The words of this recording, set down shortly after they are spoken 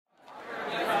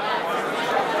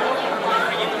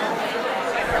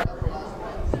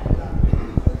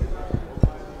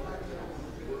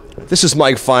This is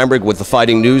Mike Feinberg with the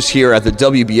Fighting News here at the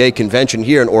WBA convention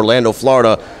here in Orlando,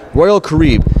 Florida. Royal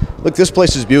Caribe. Look, this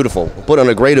place is beautiful. We put on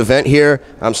a great event here.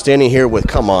 I'm standing here with,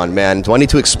 come on, man. Do I need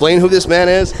to explain who this man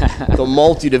is? The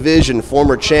multi-division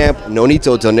former champ,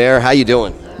 Nonito Donaire. How you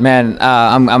doing? Man,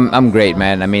 I'm great,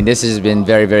 man. I mean, this has been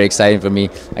very, very exciting for me.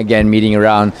 Again, meeting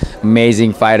around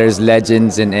amazing fighters,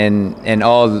 legends, and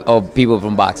all people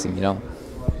from boxing, you know.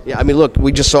 Yeah, I mean, look,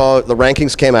 we just saw the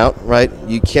rankings came out, right?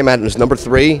 You came out as number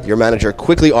 3. Your manager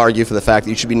quickly argued for the fact that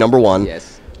you should be number 1.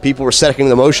 Yes. People were seconding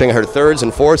the motion. I heard 3rds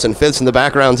and 4ths and 5ths in the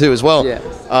background too as well. Yes.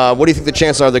 What do you think the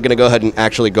chances are they're going to go ahead and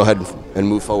actually go ahead and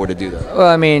move forward to do that? Well,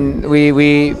 I mean,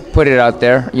 we put it out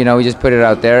there. You know, we just put it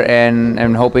out there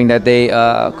and hoping that they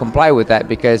comply with that,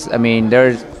 because I mean,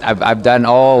 I've done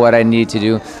all what I need to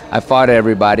do. I fought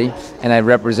everybody, and I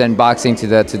represent boxing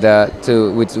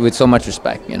with so much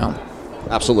respect. You know.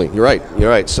 Absolutely, you're right. You're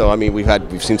right. So I mean, we've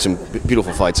seen some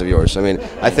beautiful fights of yours. I mean,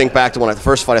 I think back to the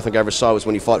first fight I think I ever saw was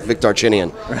when you fought Vic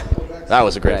Darchinian. That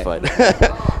was a great fight.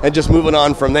 And just moving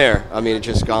on from there, I mean, it's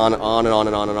just gone on and on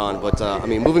and on and on. But I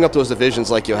mean, moving up those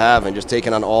divisions like you have and just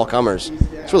taking on all comers,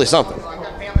 it's really something.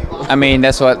 I mean,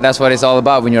 that's what it's all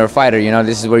about when you're a fighter. You know,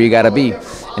 this is where you got to be,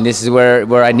 and this is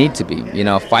where I need to be. You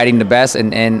know, fighting the best,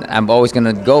 and I'm always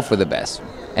gonna go for the best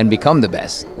and become the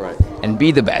best. Right. And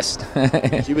be the best.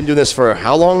 You've been doing this for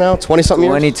how long now? 20-something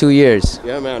years? 22 years.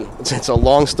 Yeah, man. It's a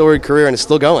long storied career, and it's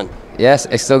still going. Yes,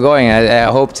 it's still going. I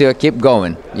hope to keep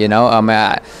going. You know,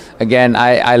 again,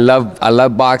 I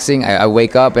love boxing. I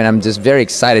wake up and I'm just very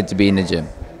excited to be in the gym.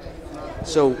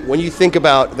 So when you think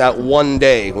about that one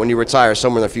day when you retire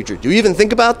somewhere in the future, do you even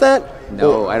think about that?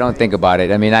 No, I don't think about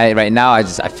it. I mean, right now I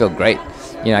feel great.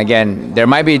 You know, again, there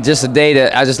might be just a day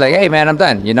that I just like, hey man, I'm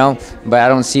done. You know, but I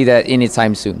don't see that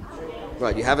anytime soon.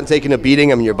 Right, you haven't taken a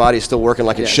beating. I mean, your body's still working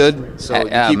like it should, so you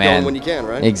keep going when you can,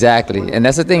 right? Exactly, and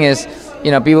that's the thing is, you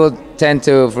know, people tend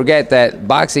to forget that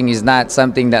boxing is not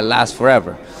something that lasts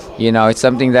forever. You know, it's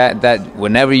something that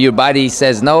whenever your body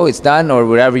says no, it's done, or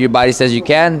wherever your body says you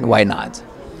can, why not?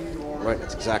 Right,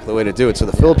 that's exactly the way to do it. So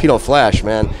the Filipino Flash,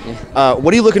 man.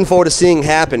 What are you looking forward to seeing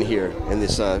happen here in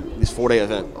this 4-day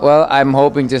event? Well, I'm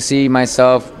hoping to see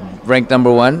myself ranked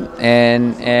number 1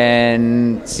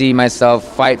 and see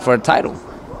myself fight for a title.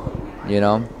 You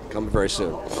know. Coming very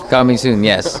soon. Coming soon,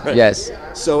 yes, Right. yes.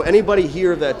 So anybody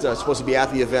here that's supposed to be at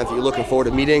the event that you're looking forward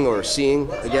to meeting or seeing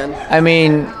again? I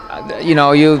mean, you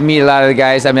know, you meet a lot of the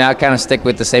guys. I mean, I kind of stick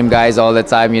with the same guys all the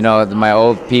time. You know, my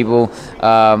old people,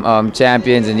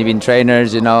 champions, and even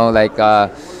trainers. You know, like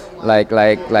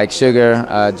Sugar,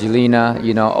 Jelena.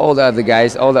 You know, all the other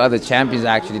guys, all the other champions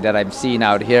actually that I'm seeing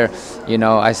out here. You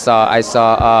know, I saw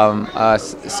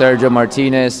Sergio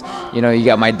Martinez. You know, you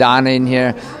got my Donna in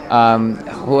here.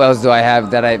 Who else do I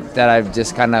have that I've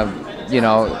just kind of, you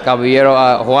know,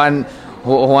 Caballero,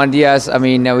 Juan Diaz. I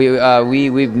mean,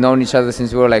 we've known each other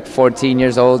since we were like 14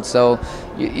 years old. So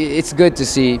it's good to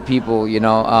see people, you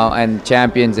know, and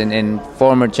champions and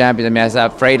former champions. I mean, I saw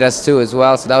Freitas too as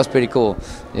well. So that was pretty cool,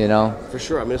 you know. For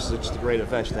sure. I mean, this is just a great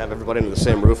event to have everybody under the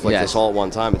same roof like this all at one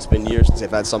time. It's been years since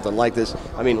they've had something like this.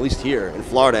 I mean, at least here in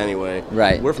Florida anyway.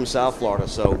 Right. We're from South Florida,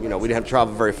 so, you know, we didn't have to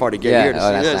travel very far to get here to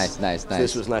see this. Nice. So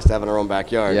this was nice to have in our own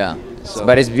backyard. Yeah. So.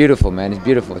 But it's beautiful, man. It's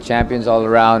beautiful. Champions all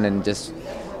around, and just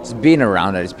being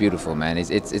around it is beautiful, man.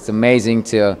 It's amazing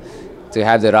to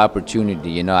have that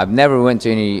opportunity. You know, I've never went to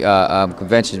any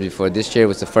conventions before. This year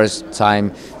was the first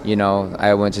time. You know,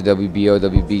 I went to WBO,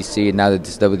 WBC, now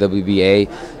this WBA.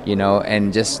 You know,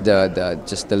 and just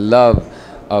the love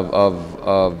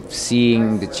of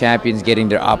seeing the champions getting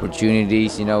their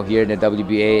opportunities. You know, here in the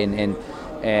WBA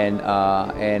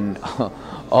and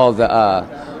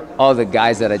all the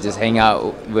guys that I just hang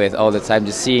out with all the time,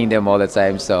 just seeing them all the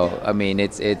time. So I mean,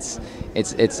 it's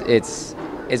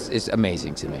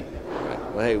amazing to me.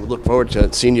 Well, hey, we look forward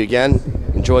to seeing you again.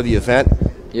 Enjoy the event.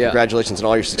 Yeah. Congratulations on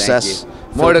all your success.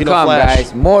 Thank you. More to come,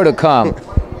 guys. More to come.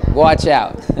 Watch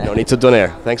out. Nonito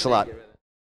Donaire. Thanks a lot.